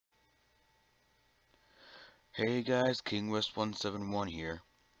Hey guys, King West 171 here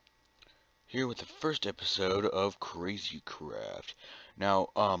with the first episode of Crazy Craft. Now,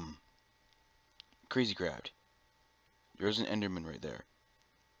 Crazy Craft, there's an Enderman right there.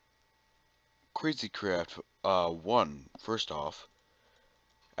 Crazy Craft, first off,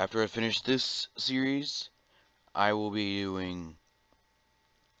 after I finish this series, I will be doing,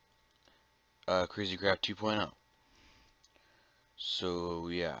 Crazy Craft 2.0. So,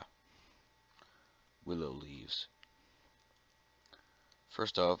 yeah, willow leaves.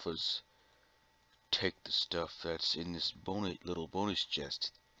 First off, let's take the stuff that's in this little bonus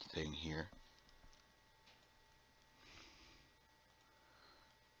chest thing here.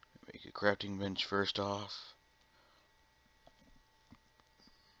 Make a crafting bench first off.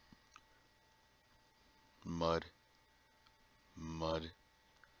 Mud, mud,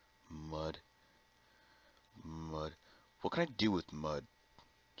 mud, mud. What can I do with mud?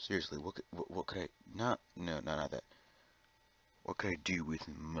 Seriously, what could I not that. What can I do with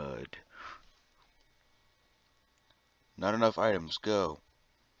mud? Not enough items. Go.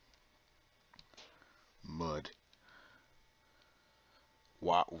 Mud.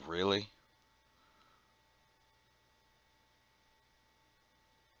 Wow, really?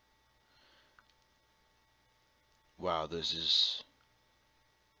 Wow, this is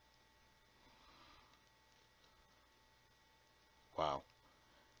wow.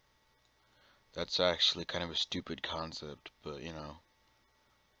 That's actually kind of a stupid concept, but you know.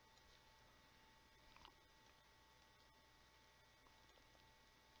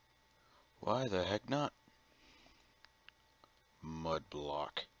 Why the heck not? Mud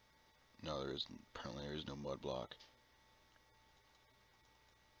block. No, there isn't. Apparently, there is no mud block.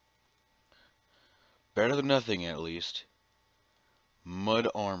 Better than nothing, at least. Mud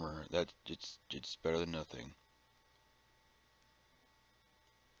armor. It's better than nothing.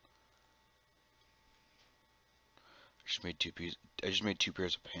 I just made two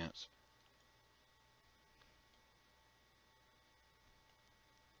pairs of pants.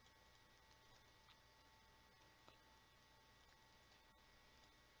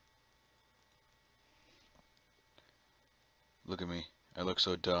 Look at me. I look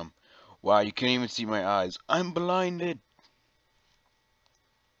so dumb. Wow, you can't even see my eyes. I'm blinded.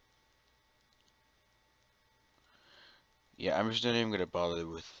 Yeah, I'm just not even gonna bother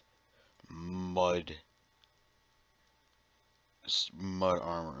with mud, mud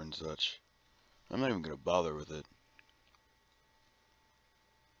armor and such. I'm not even gonna bother with it.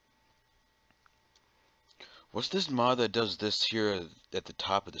 What's this mod that does this here at the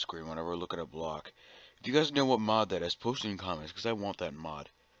top of the screen whenever I look at a block? If you guys know what mod that is, post it in comments, because I want that mod.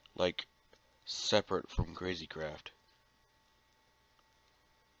 Like, separate from Crazy Craft.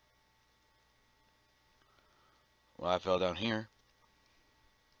 Well, I fell down here.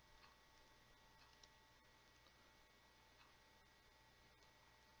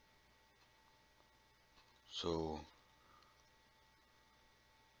 So,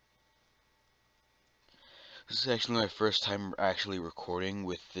 this is actually my first time actually recording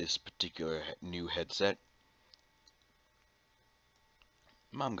with this particular new headset.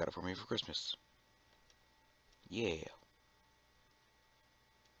 Mom got it for me for Christmas. Yeah.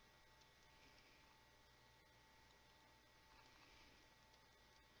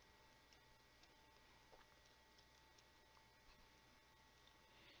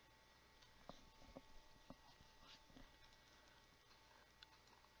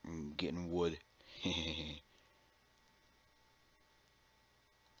 Getting wood.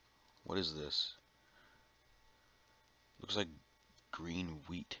 What is this? Looks like green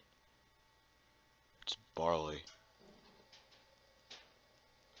wheat. It's barley.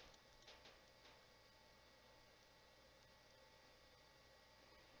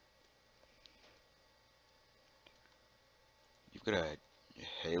 You've got a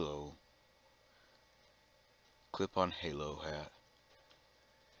halo. Clip-on halo hat.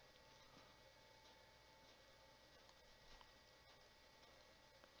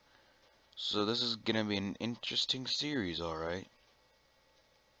 So this is gonna be an interesting series, alright?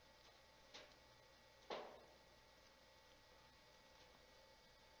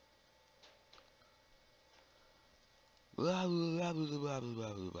 Blah, blah, blah, blah,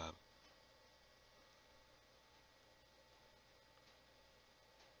 blah, blah, blah.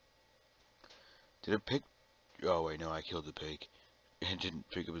 Did a pig... Oh wait, no, I killed the pig. And didn't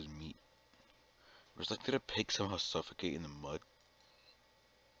pick up his meat. It was like, did a pig somehow suffocate in the mud?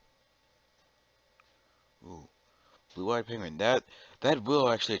 Ooh. Blue-eyed penguin. That will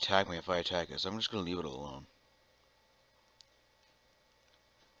actually attack me if I attack it, so I'm just gonna leave it alone.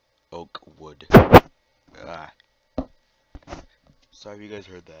 Oak wood. Ah. Sorry if you guys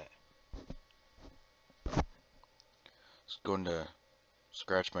heard that. going to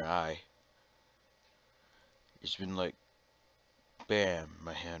scratch my eye. It's been like, bam,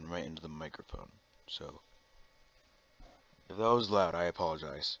 my hand right into the microphone. So, if that was loud, I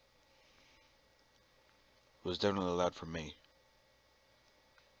apologize. It was definitely loud for me.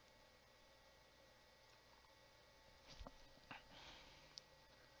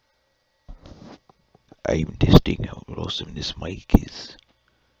 I'm testing how awesome this mic is.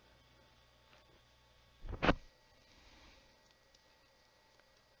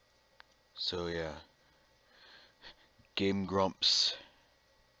 So yeah, Game Grumps.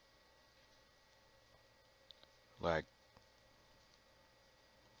 Like,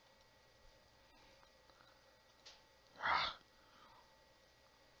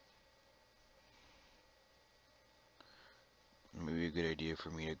 maybe a good idea for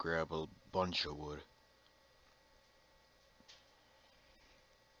me to grab a bunch of wood.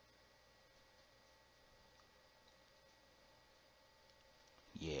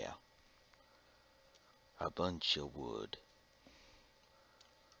 Yeah, a bunch of wood.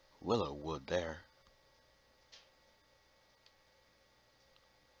 Willow wood there.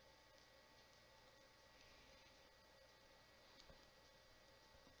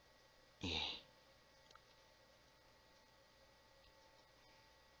 Yeah.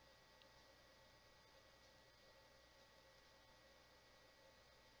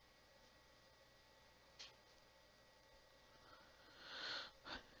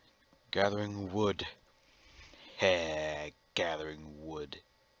 Gathering wood. Heck, gathering wood.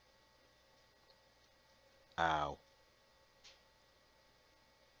 Ow.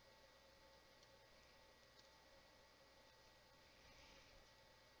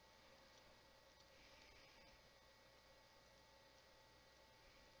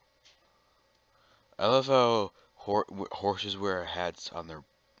 I love how horses wear hats on their,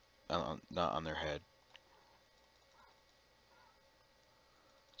 not on their head.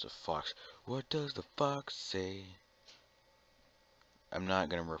 It's a fox. What does the fox say? I'm not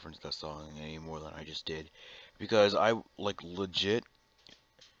gonna reference that song any more than I just did, because I, like, legit,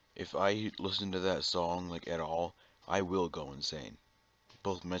 if I listen to that song, like, at all, I will go insane,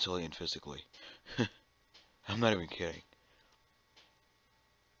 both mentally and physically. I'm not even kidding.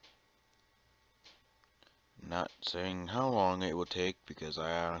 Not saying how long it will take, because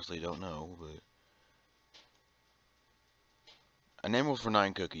I honestly don't know, but... An emerald for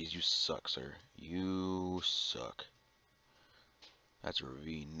 9 cookies. You suck, sir. You suck. That's a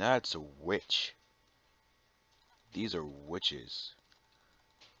ravine. That's a witch. These are witches.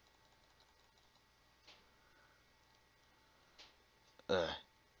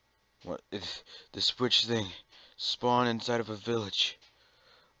 What if this witch thing spawned inside of a village?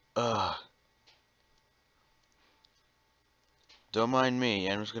 Don't mind me.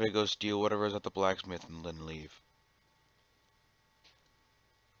 I'm just gonna go steal whatever's at the blacksmith and then leave.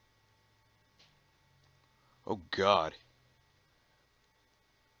 Oh God.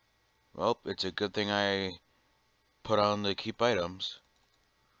 Well, it's a good thing I put on the keep items.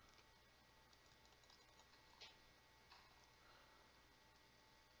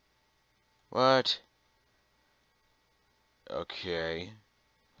 What? Okay.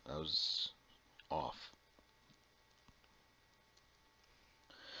 That was off.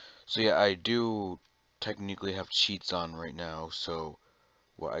 So yeah, I do technically have cheats on right now, so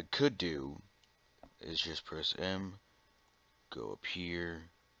what I could do is just press M, go up here,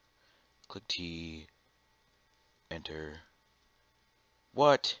 click T, enter.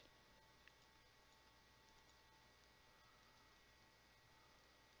 What?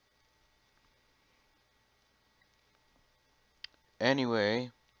 Anyway,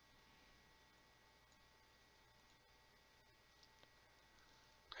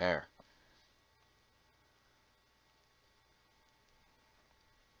 there.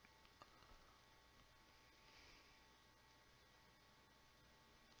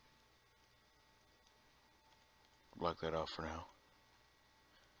 Block that off for now.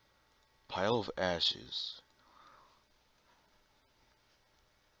 Pile of ashes.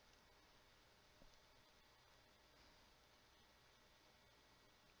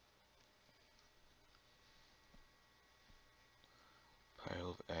 Pile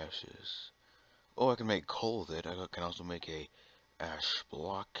of ashes. Oh, I can make coal with it. I can also make a ash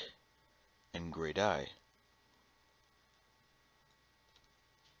block and gray dye.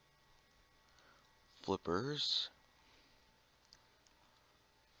 Flippers.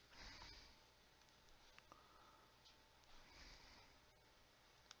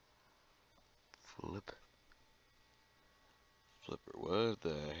 Flip. Flipper. What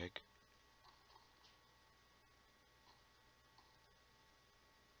the heck?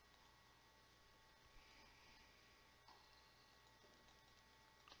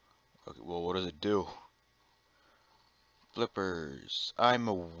 Well, what does it do? Flippers. I'm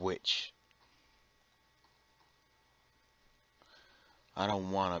a witch. I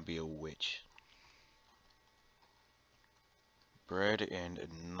don't want to be a witch. Bread and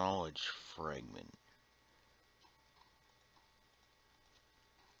a knowledge fragment.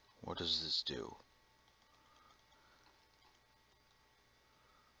 What does this do?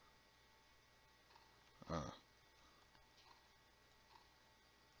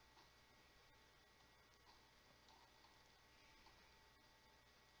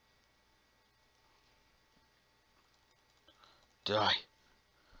 Die.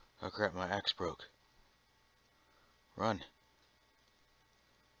 Oh crap, my axe broke. Run.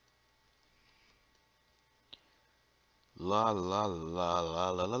 La la la la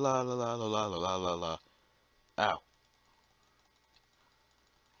la la la la la la la la la la. Ow.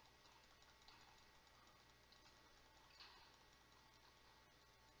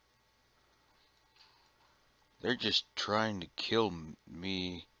 They're just trying to kill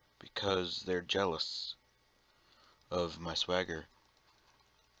me because they're jealous of my swagger.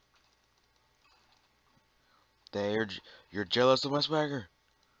 You're jealous of my swagger.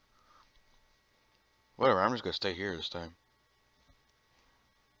 Whatever, I'm just gonna stay here this time.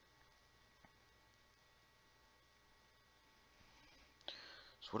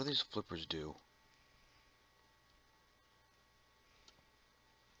 So what do these flippers do?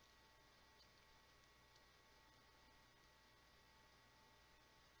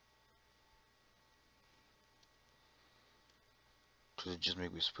 Does it just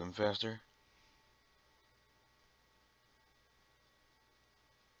make me swim faster?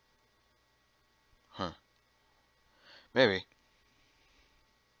 Huh. Maybe.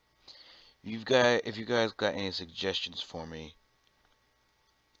 If you guys got any suggestions for me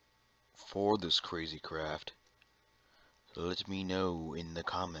for this crazy craft, let me know in the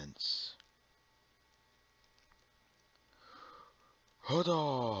comments. Hold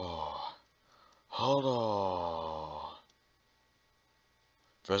on. Hold on.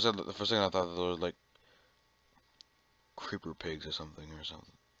 The first thing I thought they were like creeper pigs or something.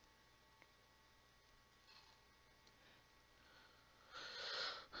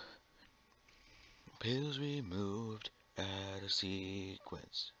 Pills removed out of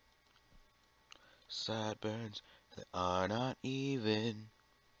sequence. Sideburns that are not even.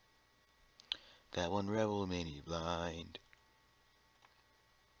 That one rebel made me blind.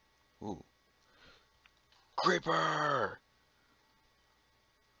 Ooh. Creeper!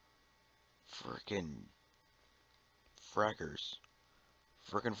 Frickin' frackers.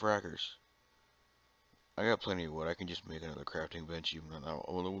 Frickin' frackers. I got plenty of wood. I can just make another crafting bench even though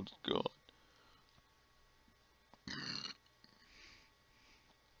all the wood's gone.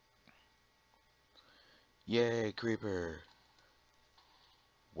 Yay, creeper.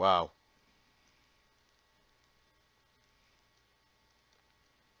 Wow.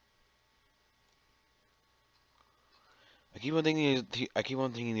 I keep on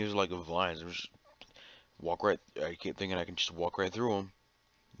thinking these are like vines. I'm just walk right. I keep thinking I can just walk right through them.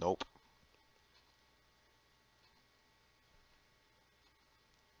 Nope.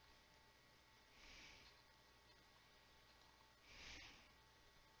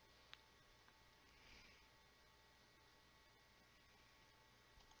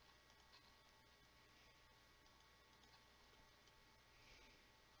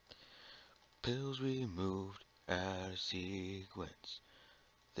 Pills removed out of sequence.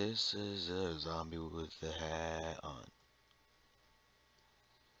 This is a zombie with a hat on.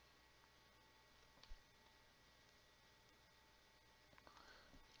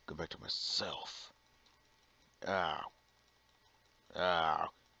 Go back to myself. Ow. Ow.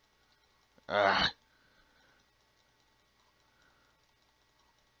 Ah.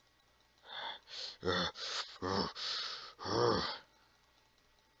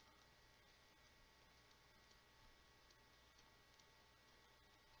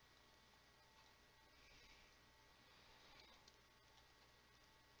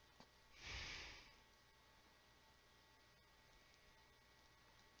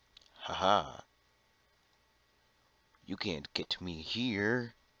 Haha. You can't get to me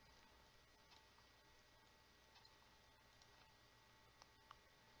here.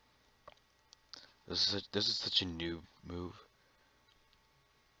 This is such a noob move.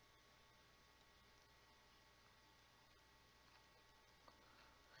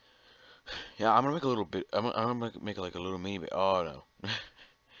 Yeah, I'm gonna make a little bit. I'm gonna make like a little mini bit. Oh no.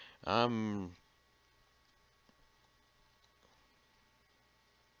 um.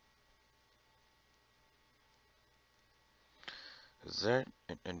 Is that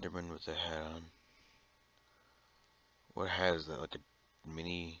an Enderman with a hat on? What hat is that? Like a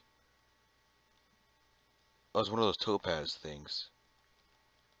mini? Oh, it's one of those topaz things.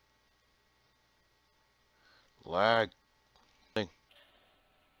 Lag. Thing.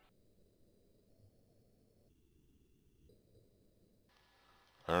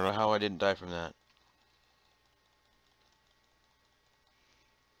 I don't know how I didn't die from that.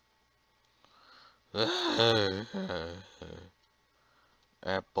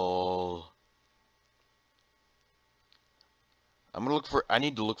 Apple. I'm gonna look for. I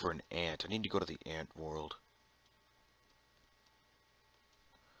need to look for an ant. I need to go to the ant world.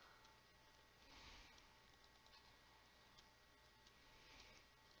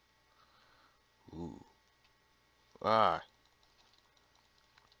 Ooh. Ah.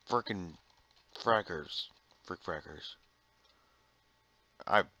 Frickin' frackers. Frick frackers.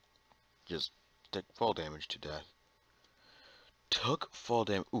 I just took fall damage to death. Took fall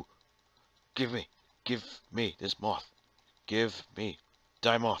damage. Ooh. Give me. Give me this moth. Give me.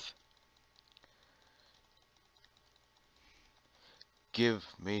 Die moth. Give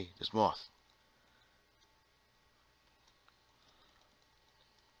me this moth.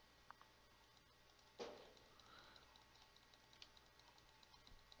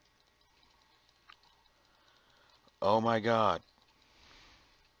 Oh my god.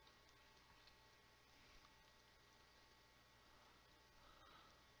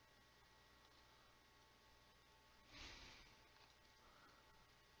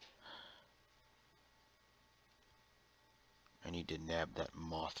 I need to nab that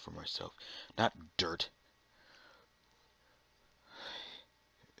moth for myself. Not dirt.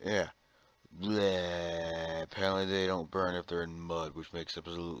 Yeah. Bleh. Apparently they don't burn if they're in mud, which makes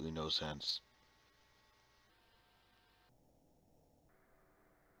absolutely no sense.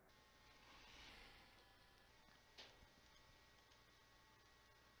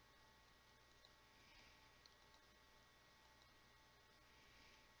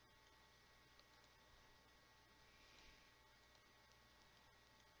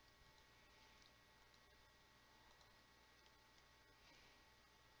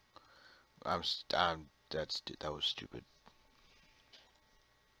 That was stupid.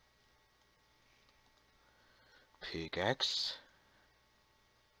 Pickaxe.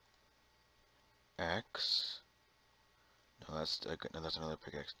 Axe. No, that's another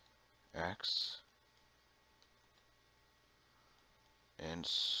pickaxe. Axe. And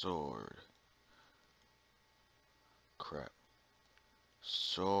sword. Crap.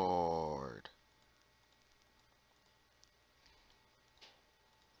 Sword.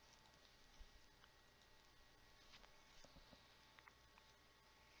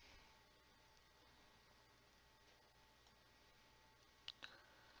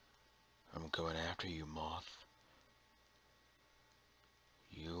 I'm going after you, moth.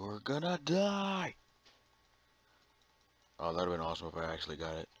 You're gonna die! Oh, that'd have been awesome if I actually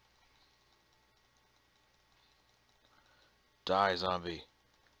got it. Die, zombie.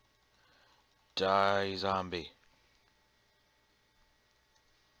 Die, zombie.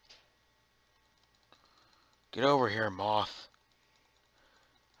 Get over here, moth.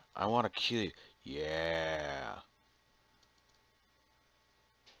 I want to kill you. Yeah.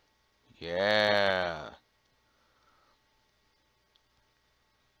 Yeah.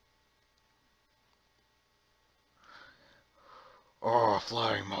 Oh,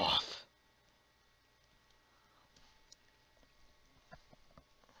 flying moth.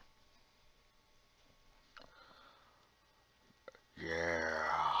 Yeah.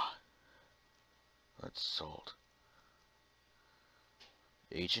 That's salt.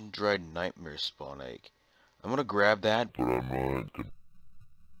 Ancient Dried Nightmare Spawn Egg. I'm gonna grab that, but I'm not gonna...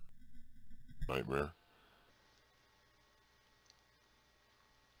 Nightmare.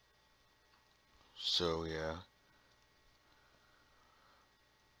 So, yeah.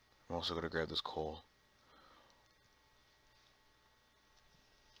 I'm also gonna grab this coal.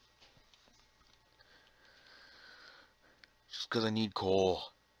 Just because I need coal.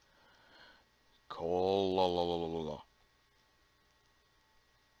 Coal, la la la la la la.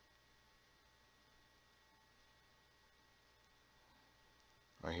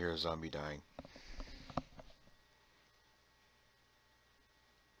 I hear a zombie dying.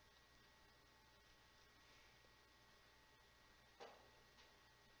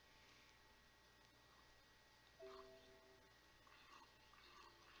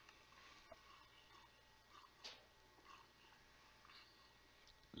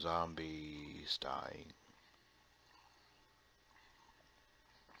 Zombies dying.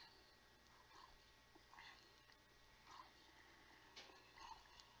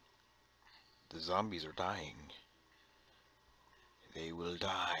 The zombies are dying. They will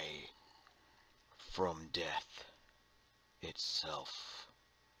die from death itself.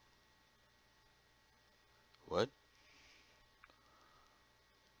 What?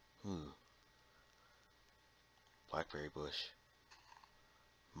 Ooh. Blackberry bush.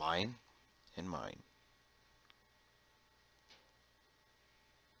 Mine and mine.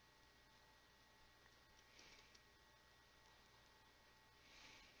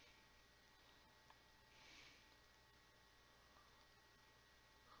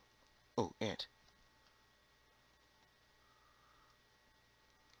 Oh, ant.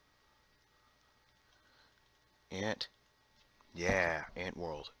 Ant. Yeah, ant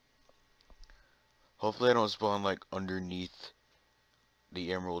world. Hopefully I don't spawn like underneath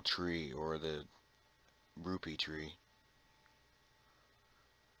the emerald tree or the rupee tree.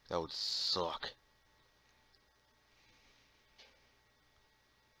 That would suck.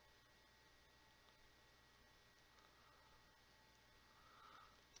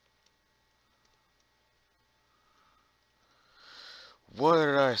 What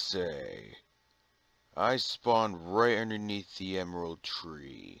did I say? I spawned right underneath the emerald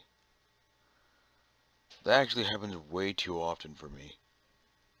tree. That actually happens way too often for me.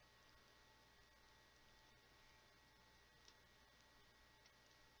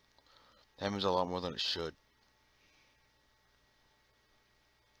 Happens a lot more than it should.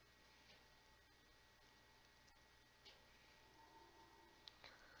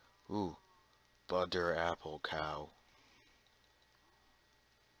 Ooh, butter apple cow.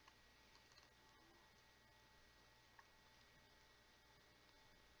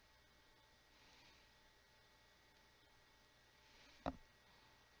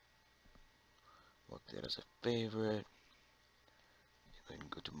 Mark that as a favorite. And then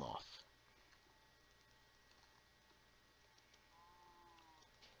go to moth.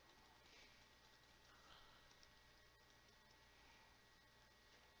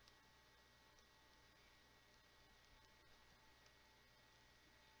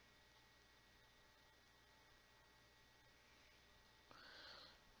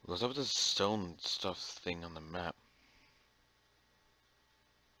 What's up with this stone stuff thing on the map?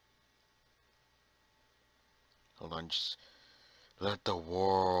 Hold on, just let the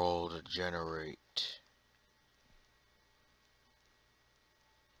world generate.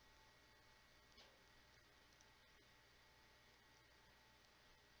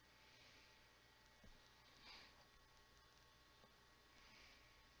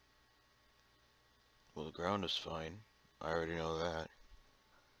 Well, the ground is fine. I already know that.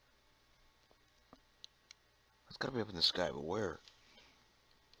 It's gotta be up in the sky, but where?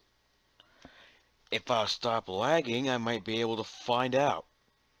 If I stop lagging, I might be able to find out.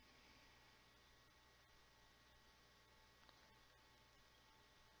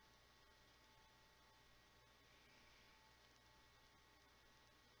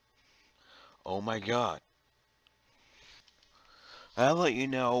 Oh my god. I'll let you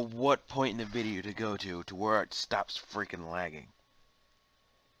know what point in the video to go to where it stops freaking lagging.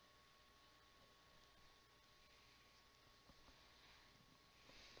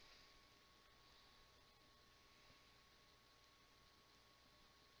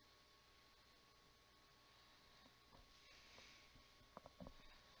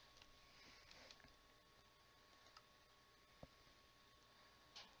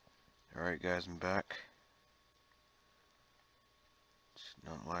 Alright guys, I'm back. It's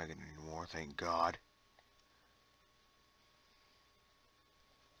not lagging anymore, thank god.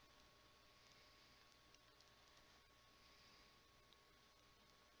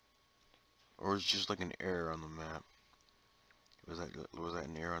 Or it's just like an error on the map. Was that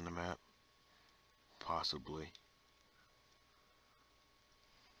an error on the map? Possibly.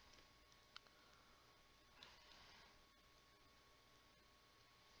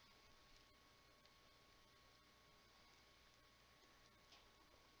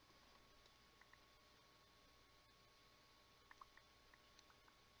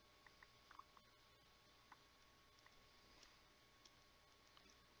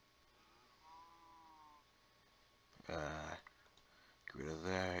 Get rid of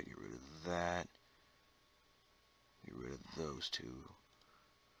that, get rid of that. Get rid of those two.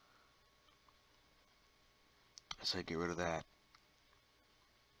 I said get rid of that.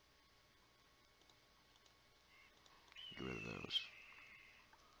 Get rid of those.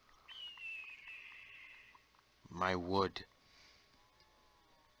 My wood.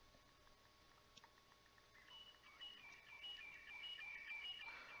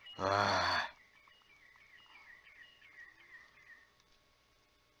 Ah.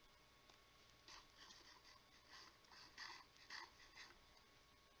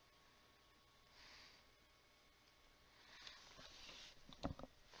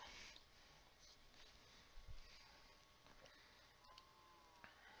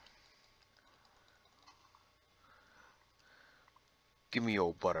 Give me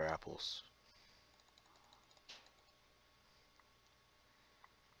old butter apples.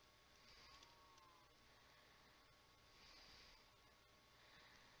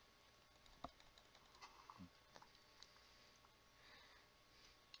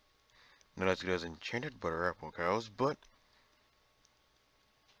 Not as good as enchanted butter apple cows, but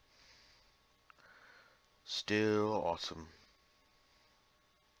still awesome.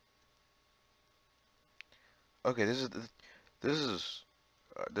 Okay, this is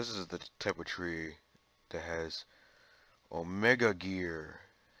the type of tree that has Omega Gear.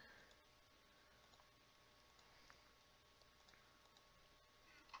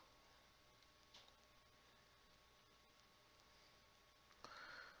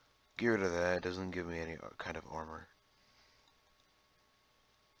 Get rid of that. It doesn't give me any kind of armor.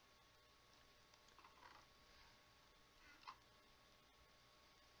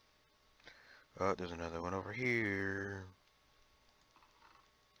 Oh, there's another one over here.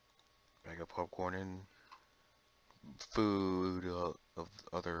 Bag of popcorn and food of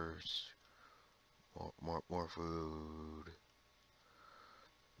others. More food.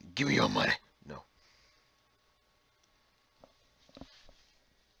 Give me your money. No.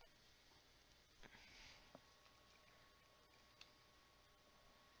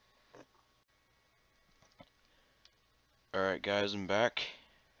 Alright guys, I'm back.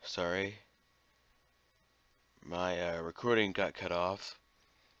 Sorry. My recording got cut off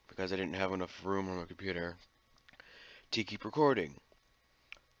because I didn't have enough room on my computer to keep recording.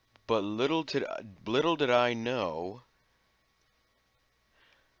 But little did I know,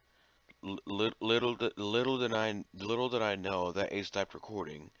 little did I know that I stopped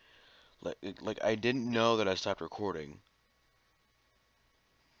recording. Like I didn't know that I stopped recording.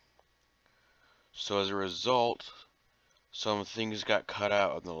 So as a result, some things got cut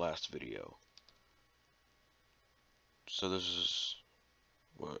out in the last video. So this is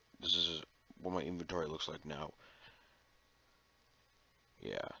what my inventory looks like now.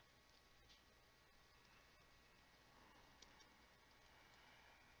 Yeah.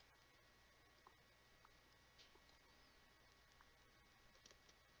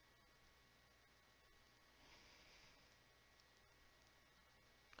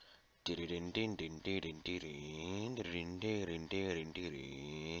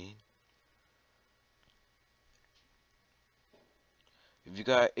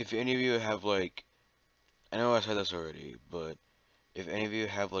 If any of you have like, I know I said this already, but if any of you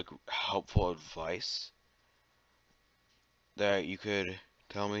have like helpful advice that you could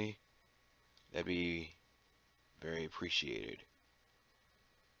tell me, that'd be very appreciated.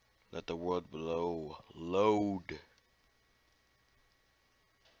 Let the world below load.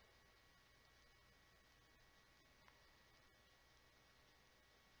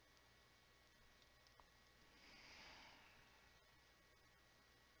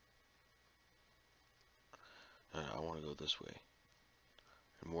 I want to go this way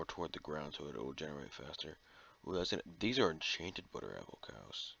and more toward the ground so it will generate faster. Ooh, these are enchanted butter apple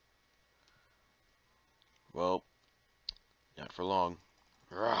cows. Well, not for long.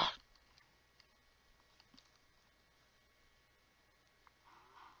 Rah!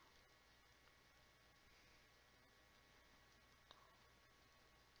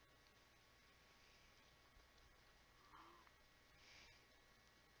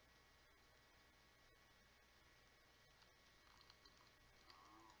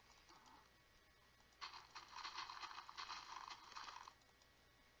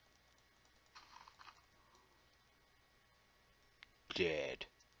 Dead.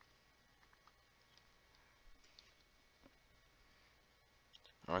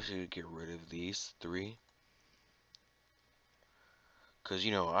 I'm actually gonna get rid of these three. Cause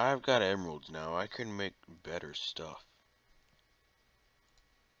you know, I've got emeralds now. I can make better stuff.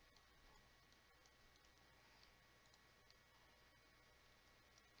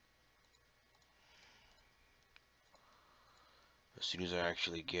 As soon as I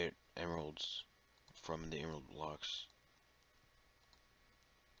actually get emeralds from the emerald blocks.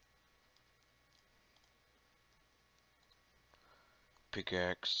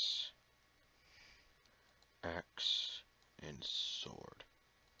 Pickaxe, axe, and sword.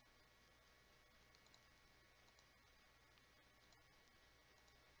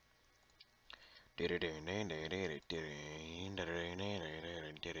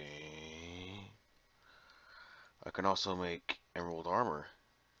 I can also make emerald armor.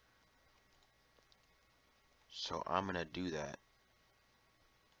 So I'm gonna do that.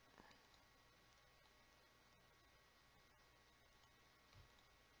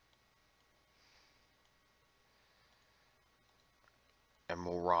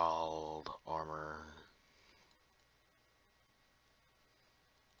 Emerald armor.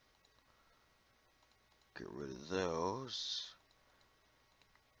 those.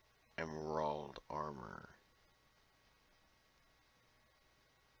 Emerald armor.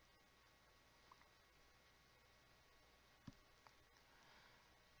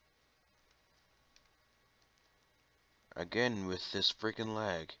 Again with this freaking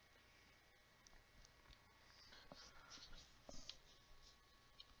lag.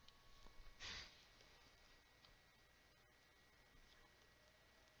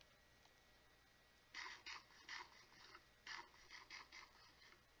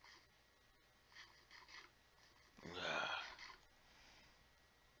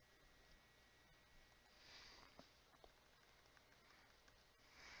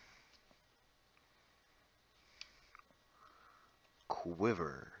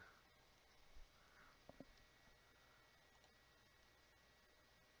 Quiver.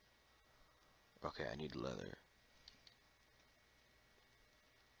 Okay, I need leather.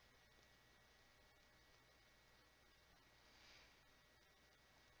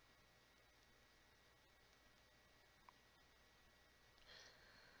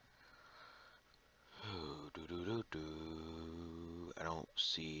 I don't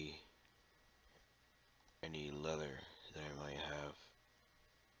see any leather that I might have.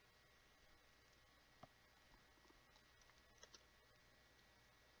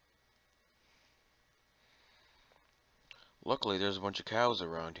 Luckily, there's a bunch of cows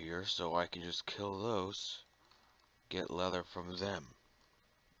around here, so I can just kill those, get leather from them.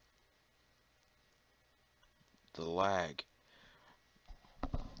 The lag.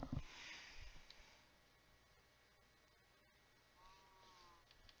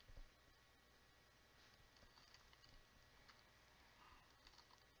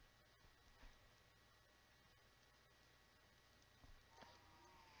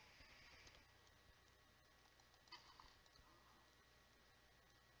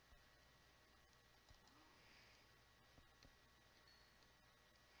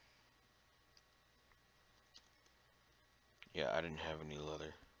 Yeah, I didn't have any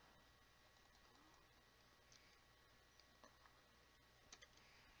leather.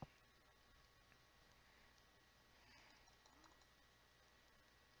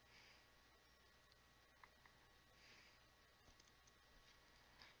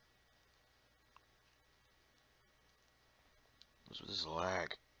 What's with this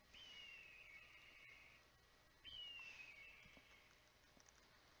lag?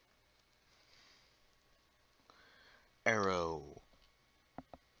 Arrow.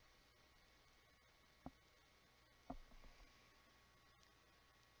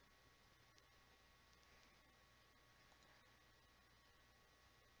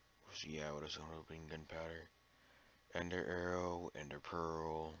 Yeah, what is opening gunpowder? Ender arrow, ender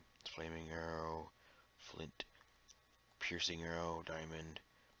pearl, flaming arrow, flint, piercing arrow, diamond,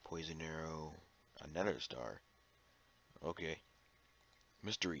 poison arrow, a nether star. Okay.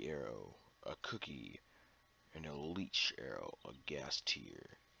 Mystery arrow, a cookie, and a leech arrow, a gas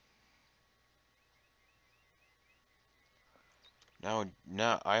tier. Now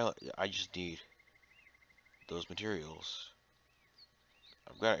I just need those materials.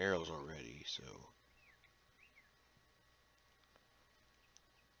 I've got arrows already, so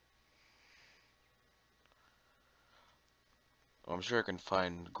I'm sure I can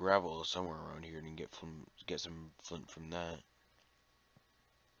find gravel somewhere around here and get some flint from that.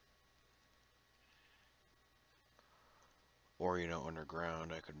 Or, you know,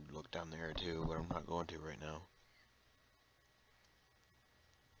 underground. I could look down there too, but I'm not going to right now.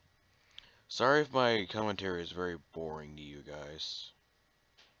 Sorry if my commentary is very boring to you guys.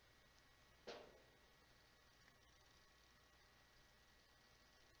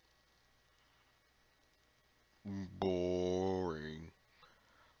 Boring.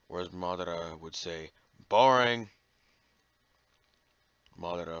 Whereas Madara would say, boring.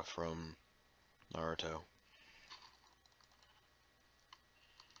 Madara from Naruto.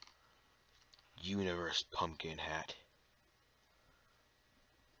 Universe Pumpkin Hat.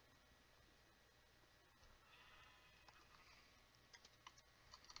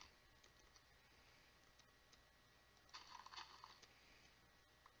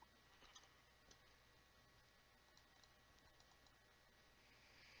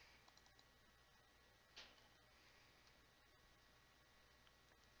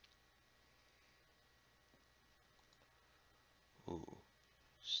 Ooh.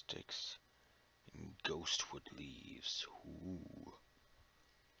 Sticks and ghostwood leaves. Ooh.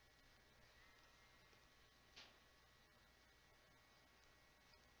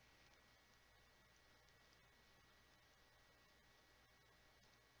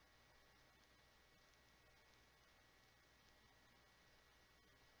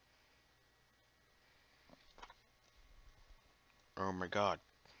 Oh my god.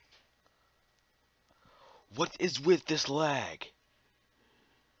 What is with this lag?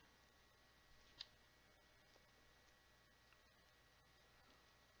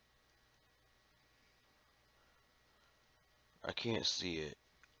 I can't see it.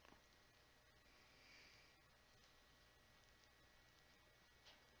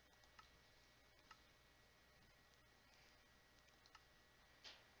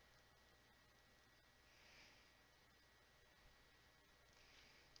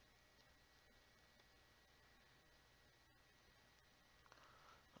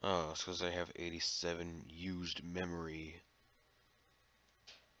 Oh, it's because I have 87 used memory.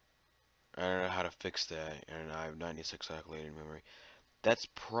 I don't know how to fix that, and I have 96 calculated memory. That's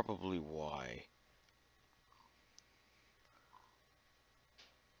probably why.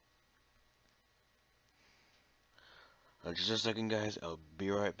 Just a second, guys. I'll be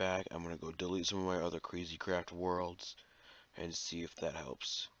right back. I'm gonna go delete some of my other Crazy Craft worlds and see if that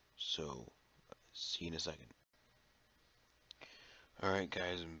helps. So, see you in a second. Alright,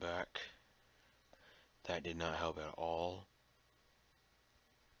 guys, I'm back. That did not help at all.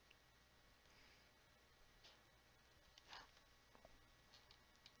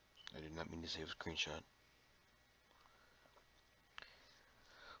 I did not mean to save a screenshot.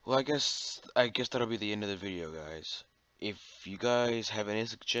 Well, I guess that'll be the end of the video, guys. If you guys have any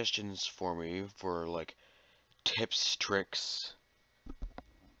suggestions for me for like tips, tricks,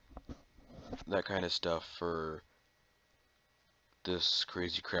 that kind of stuff for this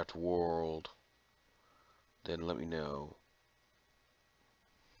Crazy Craft world, then let me know.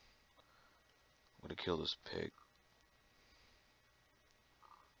 I'm gonna kill this pig.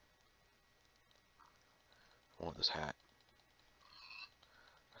 I want this hat.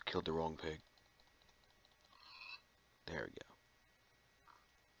 I killed the wrong pig. There we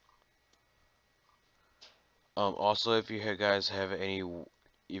go. Also, if you guys have any,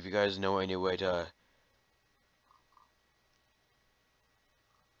 if you guys know any way to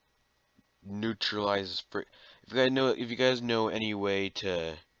neutralize, if you guys know any way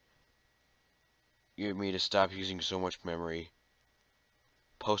to get me to stop using so much memory,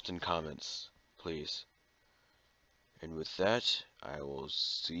 post in comments, please. And with that, I will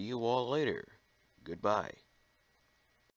see you all later. Goodbye.